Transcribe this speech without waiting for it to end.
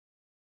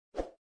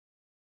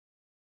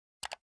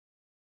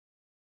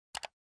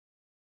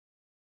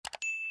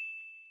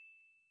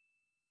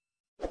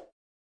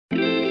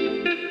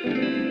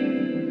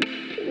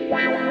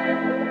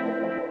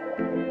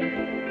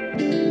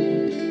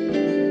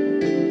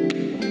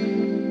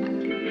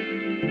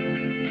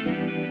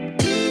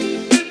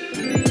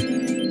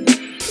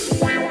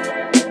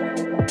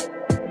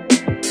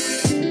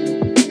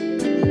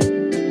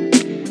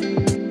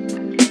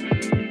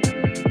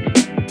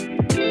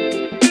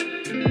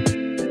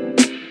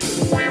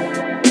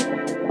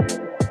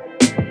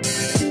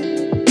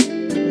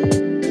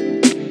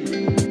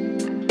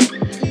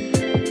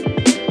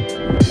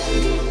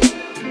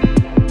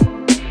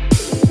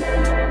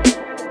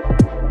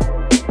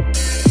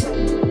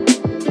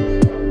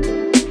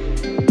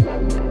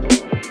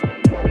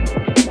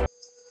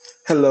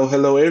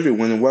Hello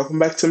everyone, and welcome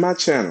back to my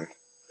channel.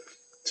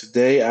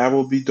 Today I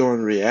will be doing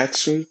a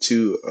reaction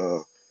to a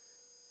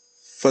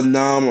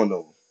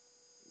phenomenal,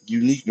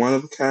 unique,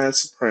 one-of-a-kind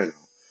soprano,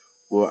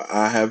 where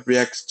I have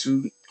reacted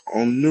to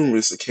on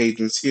numerous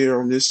occasions here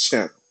on this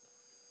channel.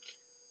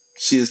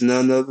 She is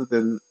none other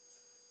than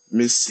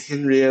Miss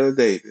Henrietta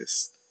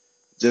Davis,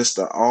 just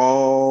an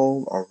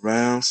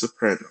all-around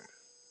soprano.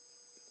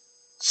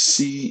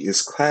 She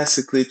is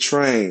classically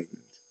trained,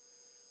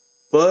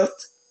 but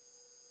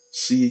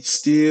she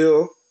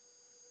still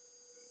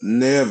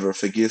never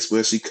forgets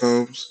where she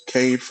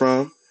came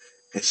from,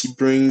 and she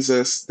brings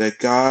us that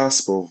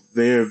gospel,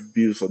 very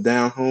beautiful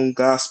down home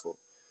gospel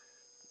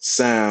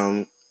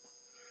sound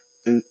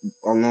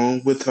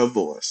along with her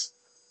voice.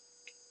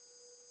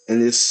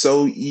 And it's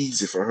so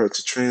easy for her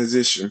to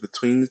transition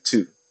between the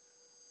two.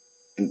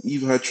 And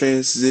even her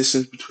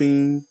transitions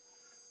between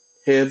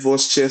head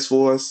voice, chest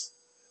voice,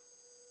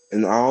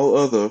 and all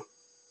other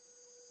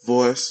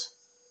voice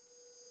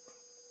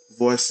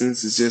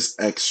voicings is just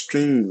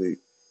extremely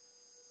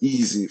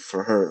easy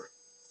for her.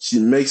 She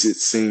makes it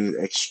seem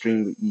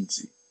extremely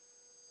easy.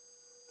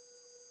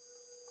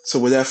 So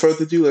without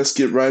further ado, let's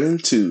get right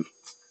into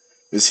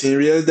Miss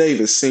Henrietta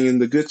Davis singing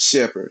The Good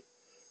Shepherd,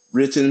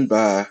 written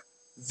by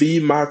V.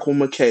 Michael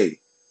McKay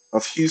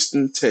of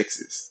Houston,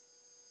 Texas.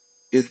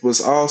 It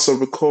was also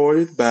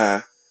recorded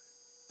by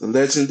the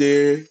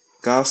legendary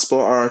gospel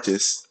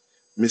artist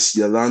Miss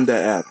Yolanda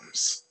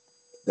Adams.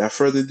 Without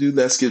further ado,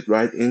 let's get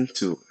right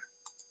into it.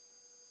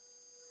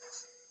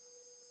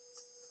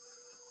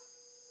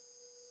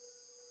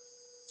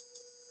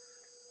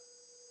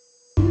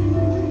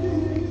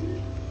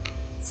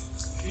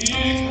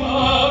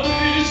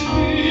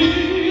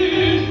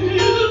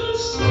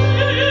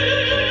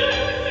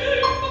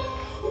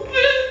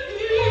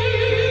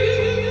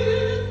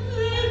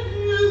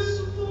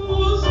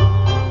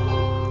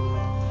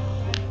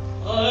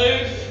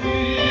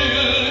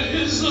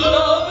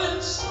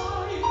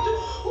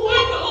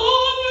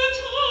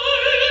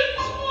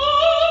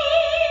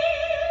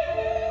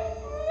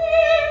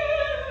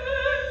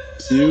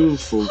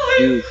 Beautiful,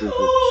 beautiful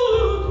voice.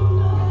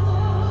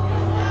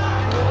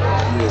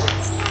 Yes.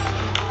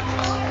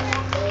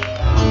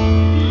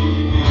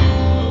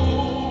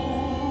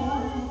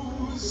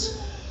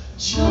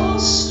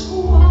 Just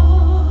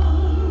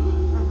once.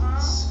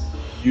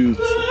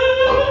 Beautiful.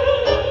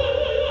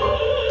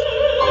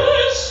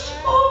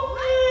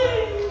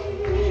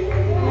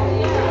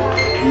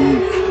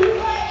 Beautiful.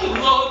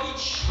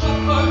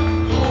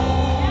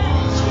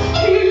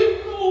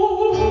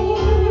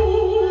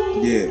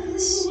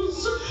 Yes.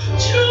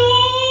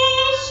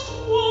 Just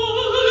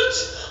what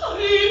I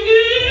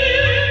need.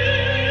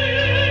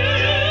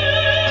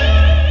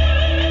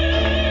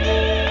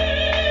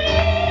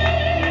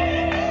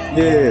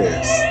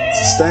 Yes.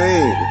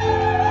 Sustain.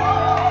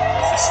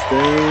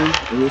 Sustain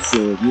and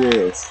listen.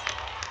 Yes.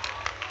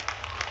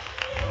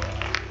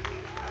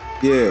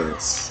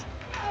 Yes.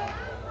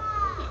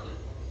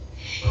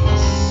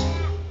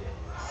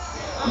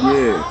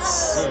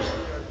 Yes.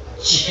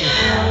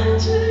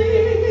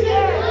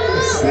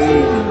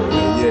 Singing.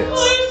 Yes.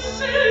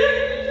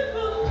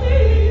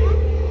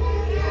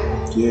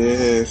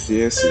 Yes.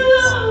 Yes. Yes.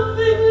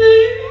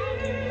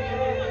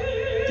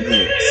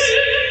 Yes.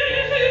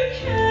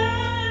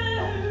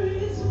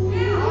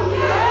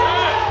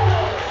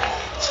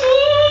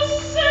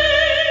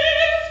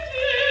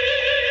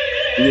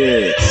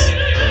 Yes.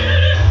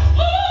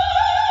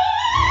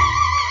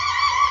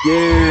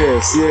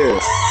 Yes,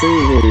 yes.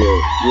 Sing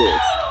here.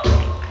 Yes.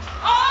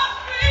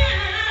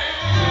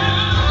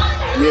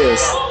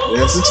 Yes.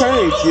 That's a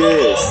change.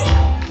 Yes.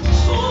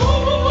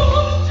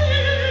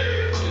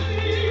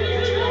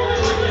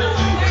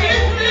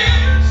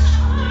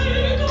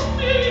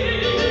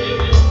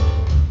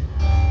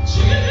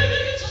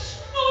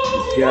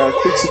 Yeah,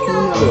 quick second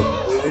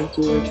up.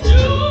 Into it.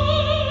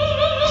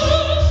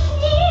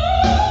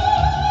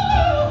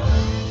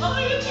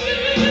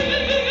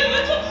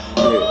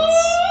 Yes.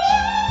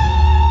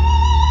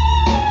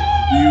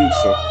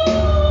 Beautiful.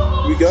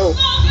 Here we go.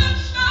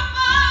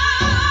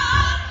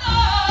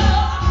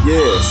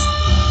 Yes.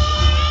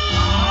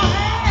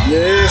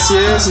 Yes,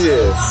 yes,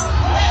 yes.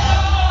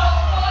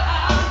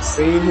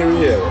 Sing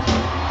Henrietta.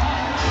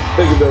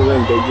 Look at the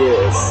window,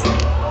 yes.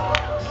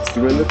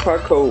 Surrender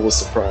Park Code was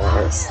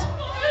surprised.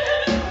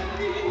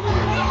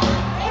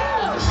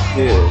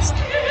 Yes.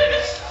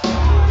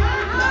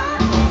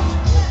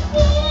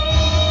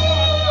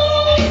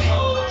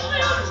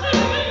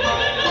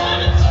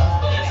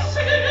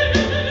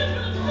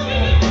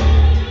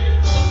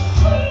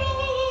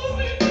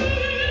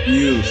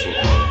 Beautiful.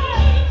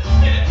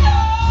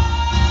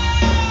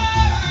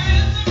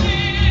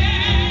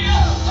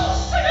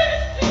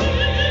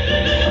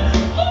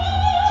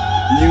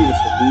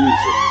 Beautiful,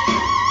 beautiful.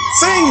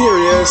 Sing here,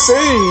 yes,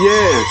 sing,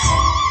 yes.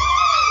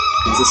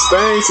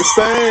 Sustain,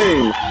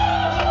 sustain.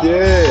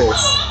 Yes.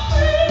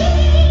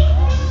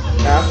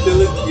 I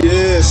feel it,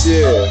 yes,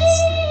 yes.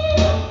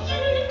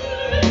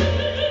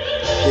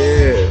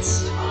 Yes.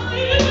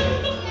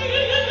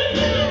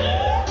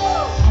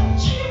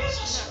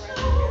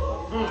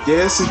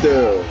 Yes, he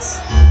does.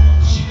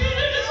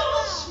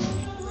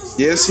 Jesus,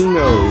 Yes, he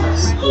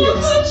knows.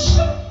 Yes.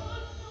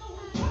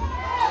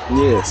 what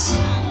you Yes.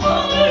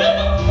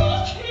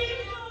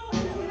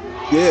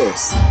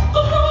 Yes.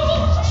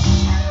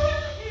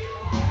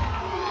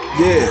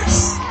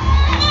 Yes.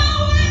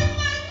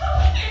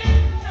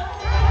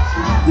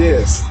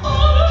 Yes.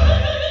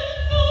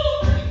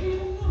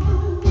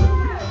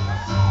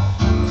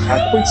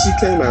 How quick she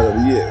came out of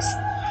it. Yes.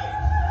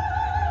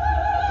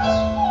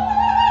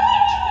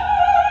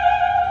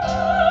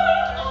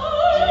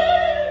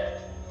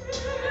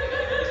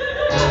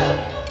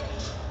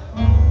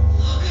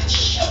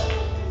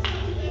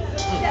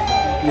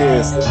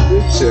 Yes. The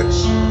good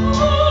shepherd.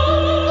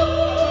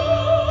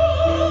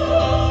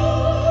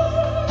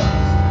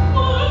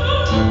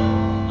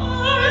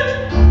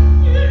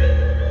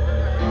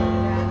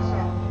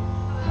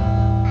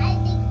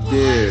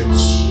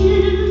 Yes.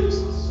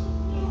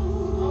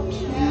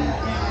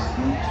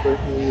 Cute for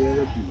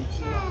Henrietta Beach.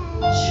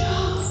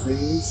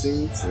 Sing,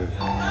 sing, sing.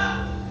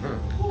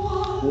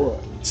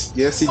 What?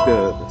 Yes, he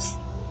does.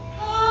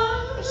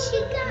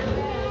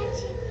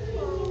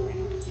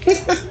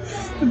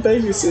 The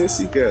baby says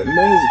she got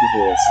magic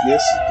voice.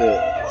 Yes, she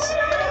does.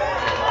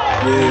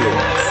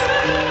 Yes.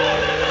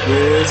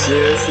 Yes,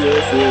 yes,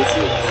 yes, yes,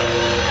 yes.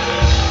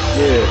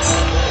 Yes.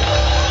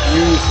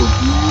 Beautiful,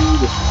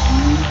 beautiful,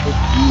 beautiful,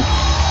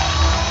 beautiful.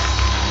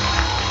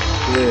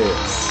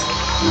 Yes.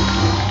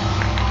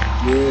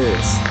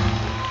 Yes.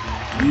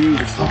 Come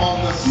Beautiful,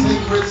 on, the beautiful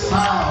sacred voice.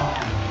 sound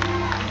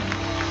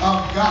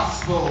of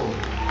gospel.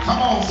 Come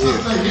on, Yes.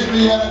 Sister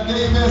Henrietta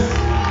Davis.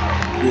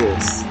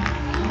 Yes.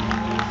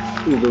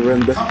 Ooh,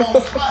 Lorinda. Come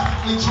on,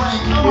 classically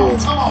trained. Come on,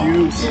 Yes. come on.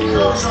 Beautiful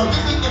Encourage voice. her.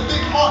 This is the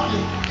big market.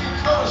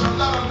 Encourage her.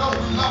 Let her know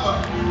we love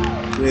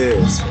her. We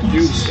Yes. Beautiful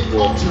appreciate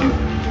voice. culture.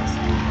 Beautiful voice.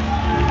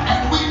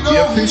 And we We know he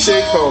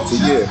appreciate knows culture.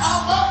 just Yes. how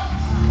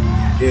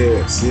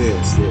Yes.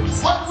 Yes. much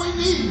Yes. what we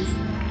need.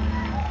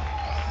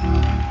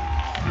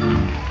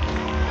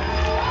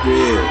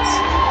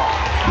 Yes.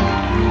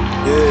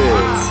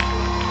 Yes.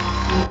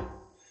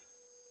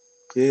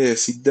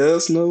 Yes. He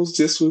does knows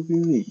just what we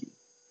need.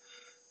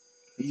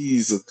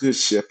 He's a good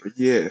shepherd.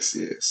 Yes.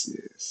 Yes.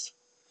 Yes.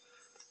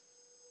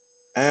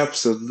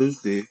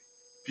 Absolutely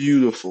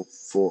beautiful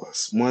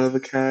voice. One of a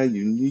kind,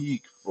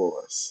 unique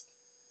voice.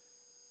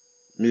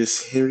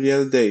 Miss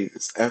Henrietta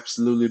Davis.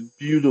 Absolutely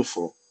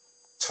beautiful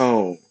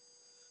tone,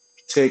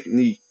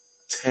 technique,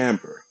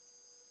 timbre.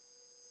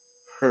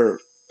 Her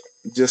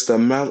just the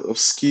amount of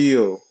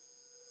skill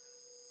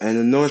and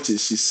anointing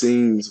she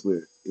sings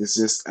with is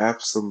just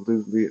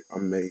absolutely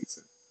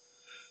amazing.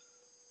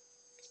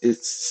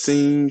 It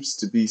seems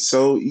to be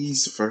so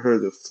easy for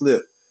her to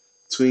flip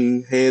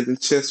between head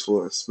and chest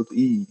voice with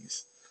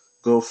ease,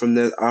 go from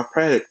that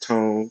operatic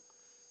tone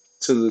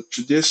to the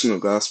traditional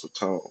gospel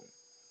tone.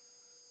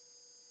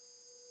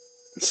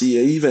 She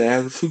even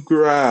added a few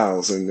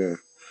growls in there,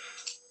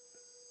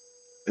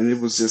 and it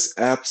was just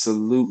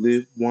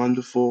absolutely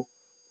wonderful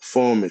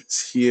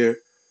performance here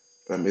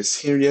by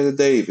Miss Henrietta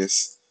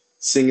Davis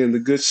singing The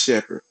Good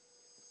Shepherd,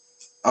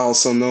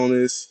 also known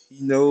as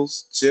He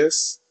Knows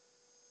Just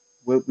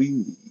What We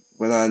Need,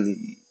 What I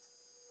Need,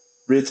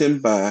 written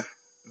by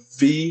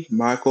V.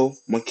 Michael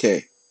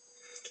McKay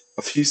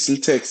of Houston,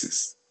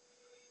 Texas,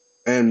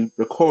 and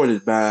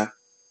recorded by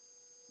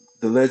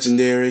the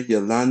legendary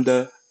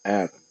Yolanda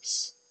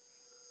Adams.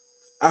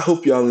 I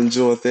hope y'all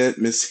enjoyed that,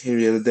 Miss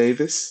Henrietta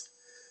Davis,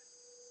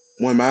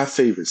 one of my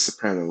favorite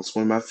sopranos,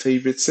 one of my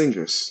favorite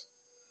singers.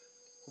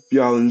 Hope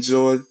y'all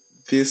enjoyed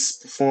this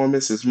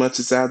performance as much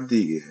as I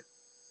did.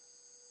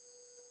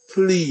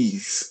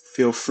 Please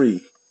feel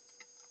free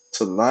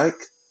to like,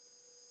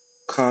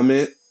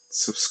 comment,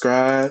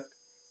 subscribe,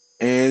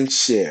 and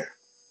share.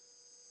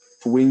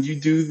 For when you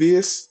do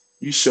this,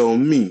 you show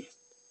me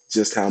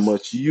just how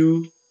much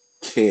you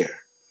care.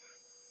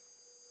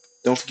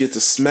 Don't forget to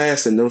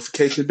smash the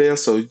notification bell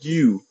so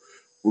you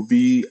will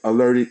be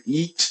alerted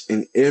each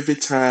and every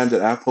time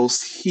that I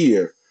post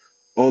here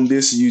on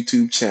this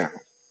YouTube channel.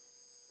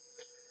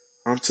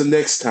 Until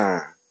next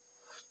time,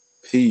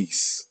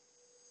 peace.